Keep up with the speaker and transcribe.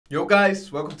Yo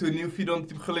guys, welcome to a new video on the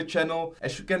Team Gullit channel.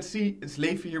 As you can see, it's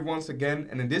Levi here once again,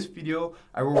 and in this video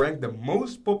I will rank the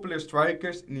most popular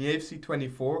strikers in the EAFC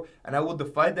 24 and I will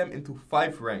divide them into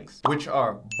 5 ranks, which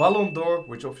are Ballon d'Or,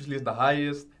 which obviously is the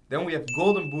highest, then we have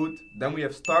Golden Boot, then we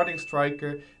have Starting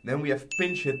Striker, then we have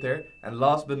Pinch Hitter, and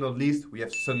last but not least we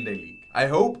have Sunday League. I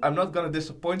hope I'm not gonna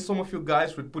disappoint some of you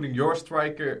guys with putting your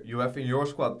striker you have in your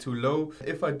squad too low.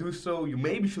 If I do so, you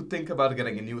maybe should think about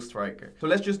getting a new striker. So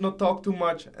let's just not talk too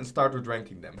much and start with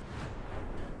ranking them.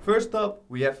 First up,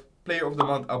 we have Player of the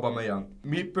Month Aubameyang.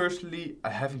 Me personally, I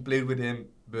haven't played with him,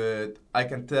 but I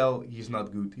can tell he's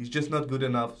not good. He's just not good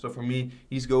enough, so for me,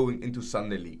 he's going into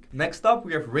Sunday League. Next up,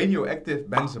 we have Radioactive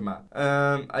Benzema.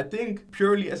 I think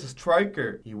purely as a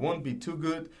striker, he won't be too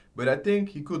good, but I think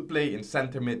he could play in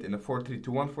center mid in a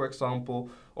 4-3-2-1, for example.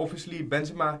 Obviously,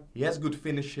 Benzema, he has good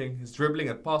finishing, his dribbling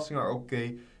and passing are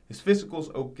okay, his physical's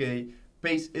okay,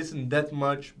 pace isn't that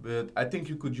much, but I think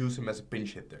you could use him as a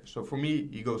pinch hitter. So for me,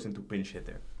 he goes into pinch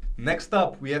hitter. Next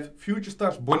up, we have Future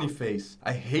Stars Boniface.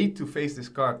 I hate to face this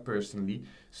card personally,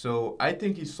 so I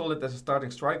think he's solid as a starting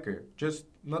striker. Just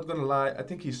not gonna lie, I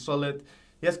think he's solid.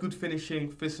 He has good finishing,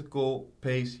 physical,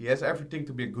 pace. He has everything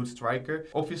to be a good striker.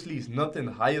 Obviously, he's not in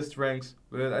the highest ranks,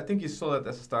 but I think he's solid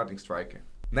as a starting striker.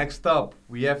 Next up,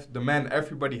 we have the man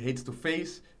everybody hates to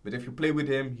face, but if you play with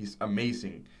him, he's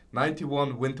amazing.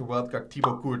 91 Winter Wildcard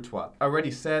Thibaut Courtois. I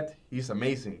already said he's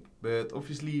amazing, but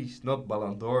obviously he's not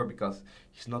Ballon d'Or because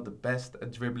he's not the best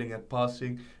at dribbling and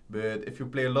passing. But if you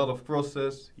play a lot of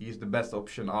crosses, he's the best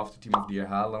option after Team of the Year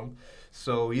Haaland.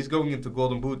 So he's going into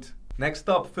Golden Boot. Next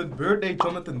up, fifth birthday,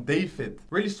 Jonathan David.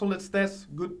 Really solid stats,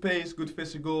 good pace, good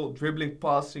physical, dribbling,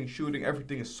 passing, shooting,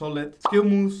 everything is solid. Skill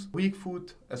moves, weak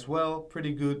foot as well,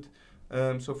 pretty good.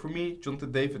 So for me,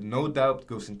 Jonathan David, no doubt,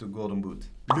 goes into Golden Boot.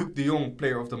 Luc de Jong,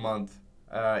 Player of the Month.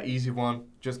 Easy one,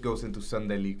 just goes into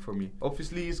Sunday League for me.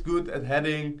 Obviously, he's good at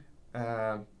heading,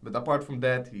 but apart from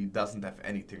that, he doesn't have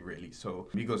anything really. So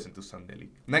he goes into Sunday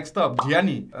League. Next up,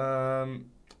 Gianni.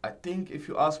 I think if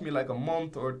you asked me like a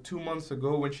month or 2 months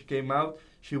ago when she came out,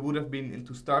 she would have been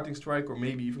into starting strike or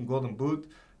maybe even Golden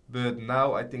Boot. But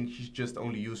now I think she's just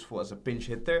only useful as a pinch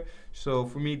hitter. So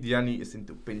for me, Gianni is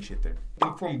into pinch hitter.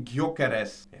 And from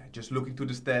Gyökeres, just looking to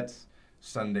the stats,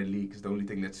 Sunday League is the only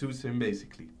thing that suits him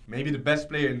basically. Maybe the best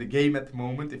player in the game at the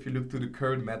moment if you look to the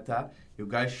current meta. You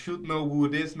guys should know who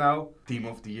it is now. Team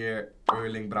of the Year,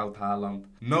 Erling Braut Haaland.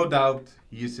 No doubt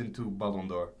he is into Ballon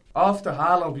d'Or. After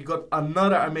Haaland, we got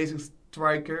another amazing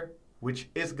striker, which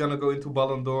is gonna go into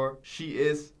Ballon d'Or. She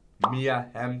is Mia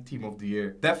Hamm, Team of the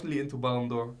Year. Definitely into Ballon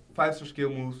d'Or. 5-star skill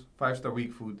moves, 5-star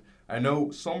weak foot. I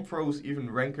know some pros even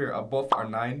rank her above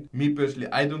R9. Me personally,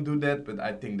 I don't do that, but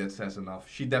I think that says enough.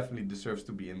 She definitely deserves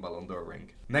to be in Ballon d'Or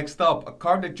rank. Next up, a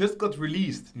card that just got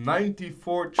released.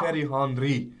 94 Thierry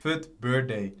Henry. 5th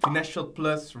birthday. Finesse shot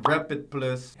plus, rapid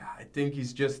plus. Yeah, I think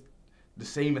he's just the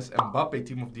same as Mbappe,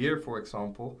 Team of the Year, for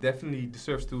example. Definitely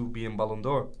deserves to be in Ballon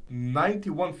d'Or.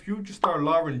 91 Future Star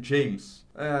Lauren James.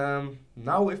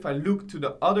 Now if I look to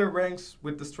the other ranks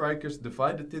with the strikers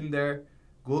divided in there,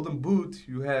 Golden Boot,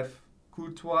 you have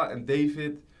Courtois and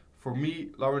David. For me,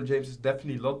 Lauren James is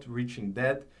definitely not reaching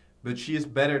that, but she is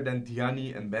better than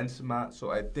Gianni and Benzema,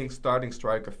 so I think starting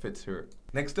striker fits her.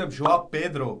 Next up, João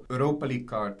Pedro, Europa League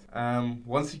card.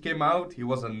 Once he came out, he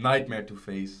was a nightmare to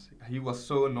face. He was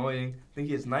so annoying. I think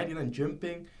he has 99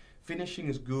 jumping, finishing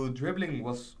is good, dribbling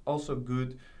was also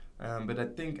good, but I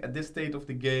think at this state of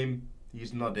the game,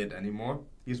 he's not it anymore.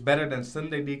 He's better than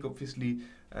Sunday League, obviously.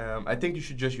 I think you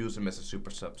should just use him as a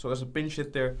super sub. So as a pinch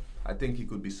hitter, I think he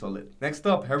could be solid. Next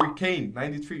up, Harry Kane,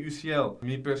 93 UCL.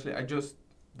 Me personally, I just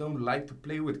don't like to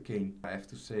play with Kane, I have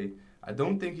to say. I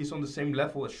don't think he's on the same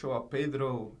level as João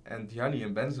Pedro and Gianni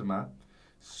and Benzema.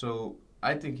 So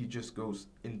I think he just goes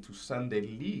into Sunday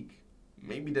League.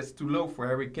 Maybe that's too low for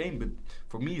Harry Kane, but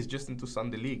for me, he's just into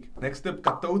Sunday League. Next up,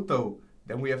 Katoto.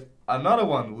 Then we have another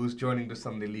one who's joining the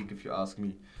Sunday League, if you ask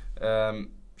me.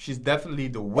 She's definitely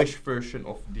the wish version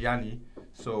of Gianni.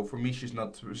 So for me, she's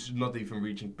not even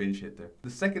reaching pinch hitter. The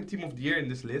second Team of the Year in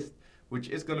this list, which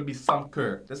is going to be Sam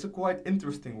Kerr. That's a quite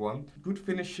interesting one. Good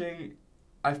finishing.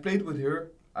 I've played with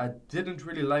her. I didn't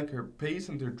really like her pace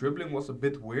and her dribbling was a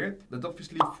bit weird. But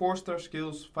obviously 4-star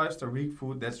skills, 5-star weak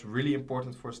foot, that's really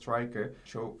important for a striker.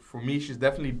 So for me, she's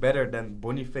definitely better than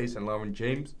Boniface and Lauren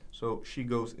James. So she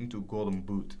goes into Golden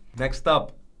Boot. Next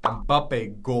up,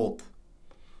 Mbappe Gold.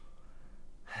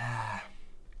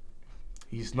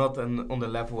 He's not on the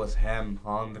level as Hamm,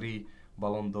 Henry,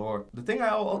 Ballon d'Or. The thing I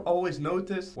always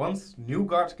notice, once new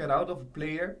guards get out of a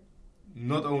player,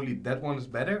 not only that one is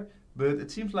better, but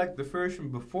it seems like the version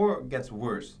before gets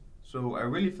worse. So I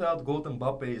really felt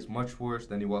Mbappe is much worse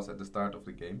than he was at the start of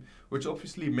the game, which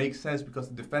obviously makes sense because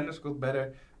the defenders got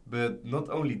better, but not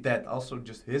only that, also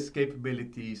just his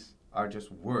capabilities are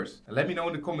just worse. And let me know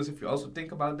in the comments if you also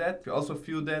think about that, if you also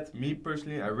feel that. Me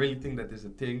personally, I really think that is a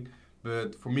thing,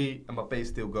 but for me, Mbappe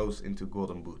still goes into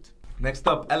Golden Boot. Next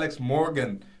up, Alex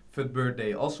Morgan, 5th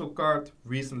birthday, also card,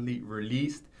 recently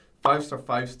released, 5-star,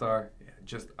 5-star.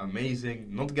 Just amazing,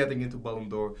 not getting into Ballon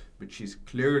d'Or, but she's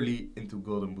clearly into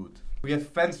Golden Boot. We have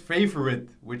fans' favorite,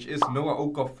 which is Noah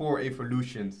Okafor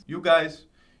Evolutions. You guys,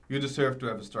 you deserve to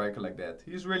have a striker like that.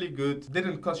 He's really good,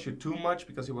 didn't cost you too much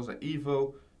because he was an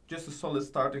Evo, just a solid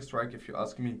starting striker if you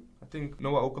ask me. I think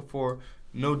Noah Okafor,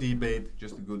 no debate,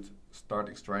 just a good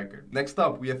starting striker. Next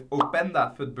up, we have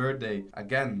Openda, 5th birthday.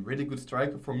 Again, really good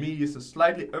striker. For me, he's a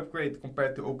slightly upgrade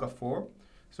compared to Okafor.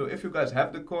 So if you guys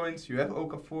have the coins, you have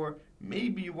Okafor,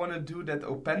 maybe you want to do that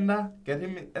Openda, get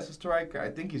him as a striker. I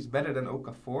think he's better than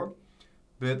Okafor,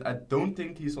 but I don't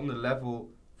think he's on the level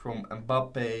from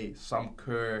Mbappe, Sam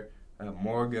Kerr,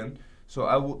 Morgan. So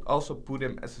I would also put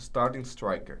him as a starting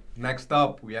striker. Next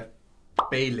up, we have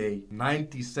Pele,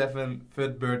 97,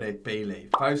 5th birthday Pele,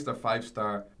 5-star,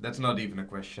 5-star, that's not even a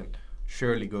question.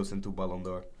 Surely goes into Ballon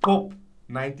d'Or. Pop,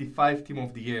 95 Team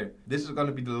of the Year. This is going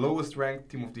to be the lowest ranked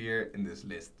Team of the Year in this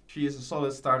list. She is a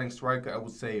solid starting striker, I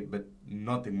would say, but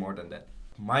nothing more than that.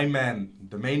 My man,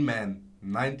 the main man,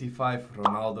 95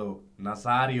 Ronaldo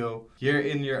Nazario. Year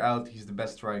in, year out, he's the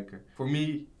best striker. For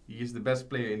me, he is the best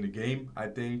player in the game, I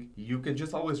think. You can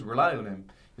just always rely on him.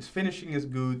 His finishing is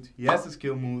good, he has the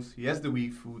skill moves, he has the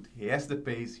weak foot, he has the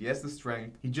pace, he has the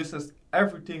strength. He just has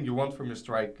everything you want from your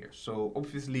striker. So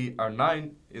obviously our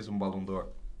 9 is on Ballon d'Or.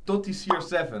 Totti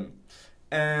CR7.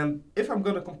 And if I'm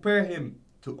gonna compare him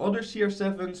to other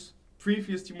CR7s,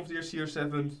 previous Team of the Year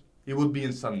CR7s, he would be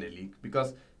in Sunday League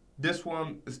because this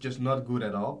one is just not good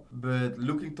at all. But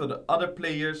looking to the other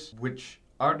players which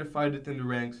are divided in the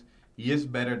ranks, he is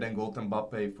better than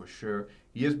Mbappe for sure.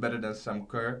 He is better than Sam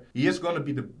Kerr. He is gonna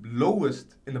be the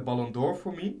lowest in the Ballon d'Or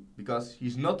for me because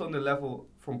he's not on the level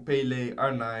from Pele,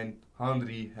 R9,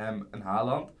 Henry, Hem and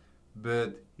Haaland,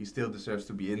 but he still deserves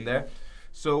to be in there.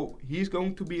 So he's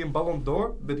going to be in Ballon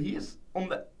d'Or, but he is on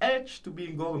the edge to be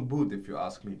in Golden Boot if you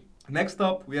ask me. Next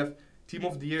up, we have Team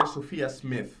of the Year Sophia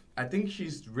Smith. I think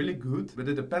she's really good, but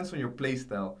it depends on your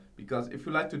playstyle. Because if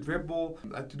you like to dribble,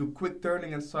 like to do quick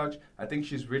turning and such, I think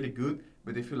she's really good.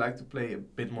 But if you like to play a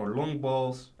bit more long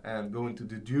balls and go into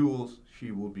the duels,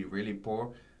 she will be really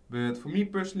poor. But for me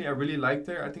personally, I really liked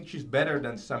her. I think she's better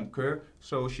than Sam Kerr,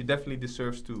 so she definitely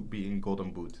deserves to be in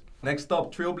Golden Boot. Next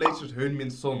up, Trailblazers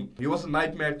Heung-min Son. He was a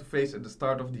nightmare to face at the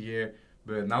start of the year,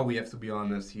 but now we have to be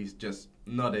honest, he's just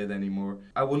not it anymore.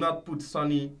 I will not put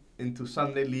Sonny into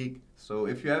Sunday League, so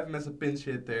if you have him as a pinch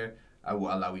hitter, I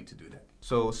will allow you to do that.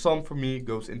 So Son for me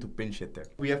goes into pinch hitter.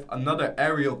 We have another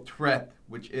aerial threat,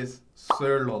 which is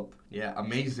Sirlot. Yeah,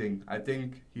 amazing. I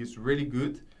think he's really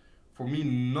good. For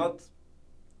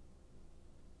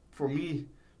me,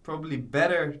 probably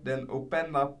better than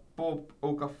Openda, Pop,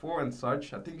 Okafor and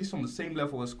such. I think he's on the same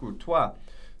level as Courtois.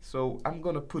 So I'm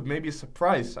gonna put maybe a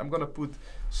surprise. I'm gonna put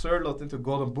Sirlot into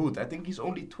Golden Boot. I think he's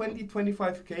only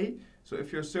 20-25k. So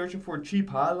if you're searching for a cheap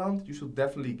Haaland, you should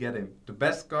definitely get him. The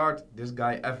best card this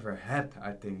guy ever had,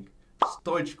 I think.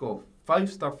 Stoichkov,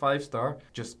 5-star, 5-star.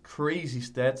 Just crazy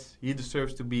stats. He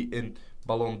deserves to be in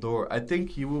Ballon d'Or. I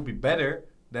think he will be better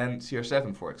than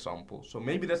CR7, for example. So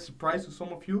maybe that's a surprise to some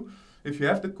of you. If you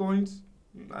have the coins,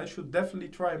 I should definitely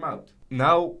try him out.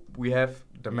 Now we have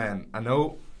the man. I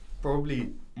know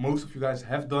probably most of you guys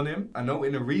have done him. I know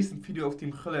in a recent video of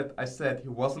Team Gullit I said he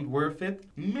wasn't worth it.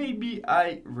 Maybe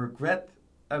I regret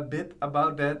a bit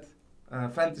about that.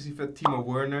 Fantasy Vet Timo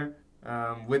Werner.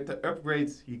 With the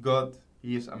upgrades he got,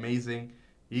 he is amazing.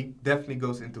 He definitely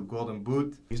goes into Golden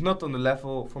Boot. He's not on the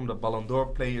level from the Ballon d'Or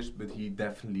players, but he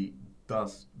definitely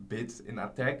does bits in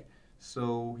attack.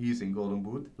 So he's in Golden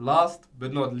Boot. Last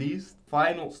but not least,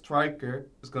 final striker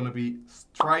is gonna be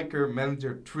Striker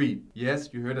Manager 3. Yes,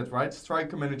 you heard that right,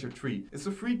 Striker Manager 3. It's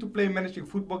a free-to-play managing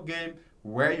football game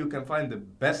where you can find the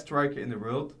best striker in the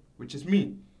world, which is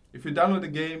me. If you download the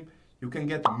game, you can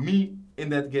get me in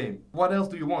that game. What else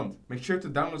do you want? Make sure to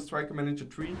download Striker Manager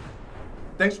 3.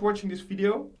 Thanks for watching this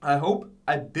video. I hope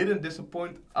I didn't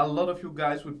disappoint a lot of you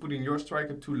guys with putting your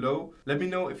striker too low. Let me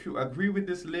know if you agree with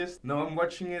this list. Now I'm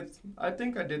watching it. I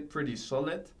think I did pretty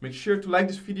solid. Make sure to like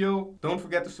this video. Don't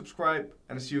forget to subscribe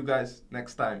and I'll see you guys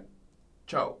next time.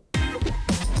 Ciao.